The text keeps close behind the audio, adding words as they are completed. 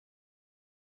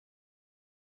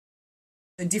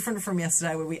different from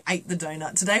yesterday where we ate the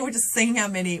donut. Today we're just seeing how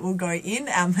many will go in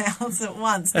our mouths at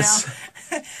once.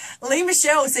 Now, Lee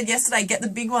Michelle said yesterday, get the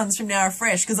big ones from Now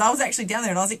Fresh, because I was actually down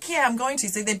there and I was like, yeah, I'm going to.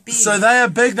 So they're big. So they are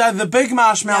big. They're the big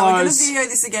marshmallows. Now we're going to video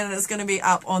this again and it's going to be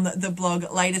up on the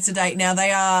blog later today. Now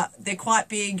they're quite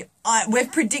big.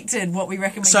 We've predicted what we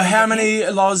reckon. So how many,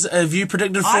 Loz, have you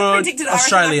predicted for Australia? I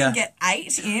reckon I can get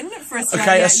 8 in for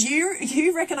Australia. Okay,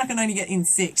 you reckon I can only get in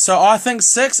 6. So I think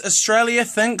 6. Australia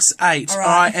thinks 8. All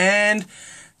right, and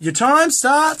your time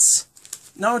starts.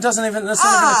 No, it doesn't even. That's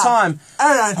not even a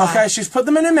time. Okay, she's put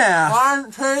them in her mouth.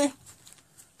 1, 2.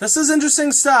 This is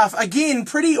interesting stuff. Again,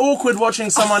 pretty awkward watching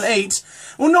someone eat.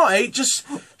 Well, not eat, just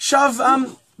shove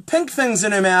pink things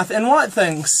in her mouth and white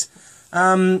things.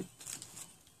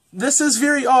 This is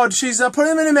very odd. She's putting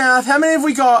them in her mouth. How many have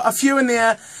we got? A few in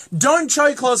there. Don't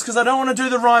choke, Loz, because I don't want to do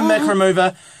the rhyme back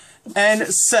remover. And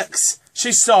 6.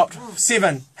 She stopped.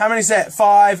 7. How many is that?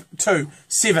 5, 2,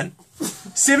 7.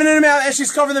 7 in her mouth as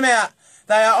she's coughing them out.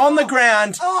 They are on the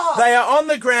ground. They are on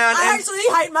the ground. I actually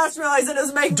hate marshmallows and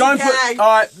it's making me gag.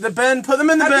 Alright, the bin. Put them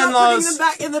in the bin, Loz. I'm putting them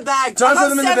back in the bag. Don't put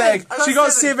them in the bag. She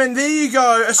got 7. There you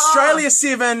go. Australia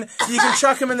 7. You can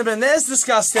chuck them in the bin. That's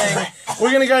disgusting. We're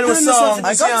going to go to a song.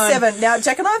 I got 7. Now,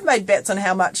 Jack and I have made bets on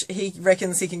how much he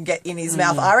reckons he can get in his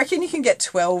mouth. I reckon you can get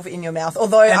 12 in your mouth.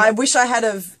 Although I wish I had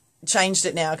changed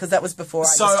it now because that was before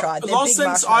I just tried. Loz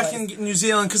thinks I can get New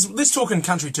Zealand, because let's talk in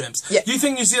country terms. Yep. You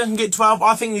think New Zealand can get 12?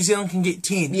 I think New Zealand can get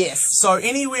 10. Yes. So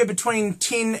anywhere between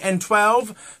 10 and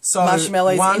 12. So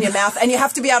marshmallows in your mouth, and you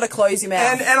have to be able to close your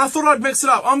mouth. And I thought I'd mix it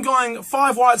up. I'm going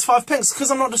 5 whites, 5 pinks, because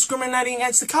I'm not discriminating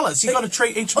against the colours. You've got to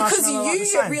treat each marshmallow like the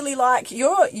same. Because you really like,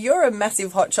 you're a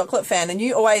massive hot chocolate fan, and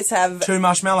you always have 2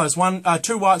 marshmallows,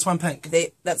 2 whites, 1 pink.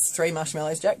 That's 3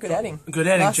 marshmallows, Jack. Good adding. Good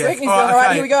adding, nice Jack. All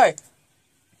right, here we go.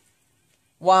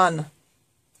 1.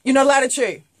 You're not allowed to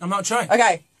chew. I'm not chewing.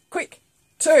 Okay, quick.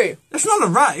 2. It's not a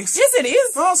race. Yes, it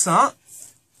is. No, it's not.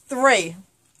 3.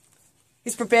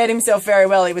 He's prepared himself very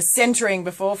well. He was centering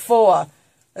before. 4.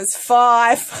 There's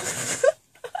 5.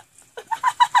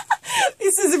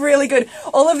 This is really good.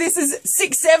 All of this is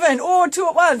 6, 7. Oh, 2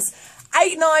 at once.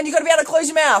 8, 9. You've got to be able to close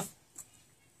your mouth.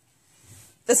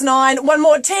 That's 9. 1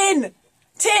 more. 10.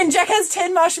 10. Jack has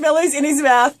 10 marshmallows in his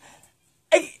mouth.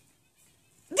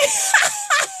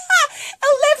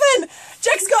 11!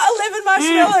 Jack's got 11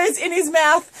 marshmallows in his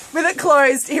mouth with it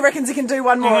closed. He reckons he can do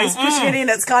 1 more. He's pushing it in.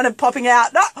 It's kind of popping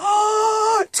out. No.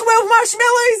 12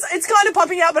 marshmallows! It's kind of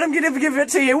popping out, but I'm going to give it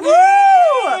to you.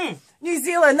 Woo! New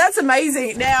Zealand, that's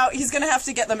amazing. Now, he's going to have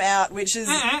to get them out, which is...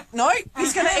 No,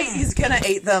 he's going to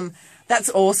eat them.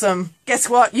 That's awesome. Guess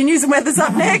what? Your news and weather's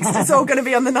up next. It's all going to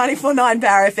be on the 94.9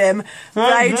 Power FM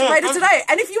page later today.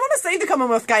 And if you want to see the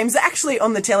Commonwealth Games, they're actually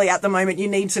on the telly at the moment. You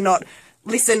need to not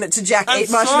listen to Jack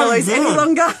eat marshmallows any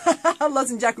longer.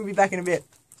 Loz and Jack will be back in a bit.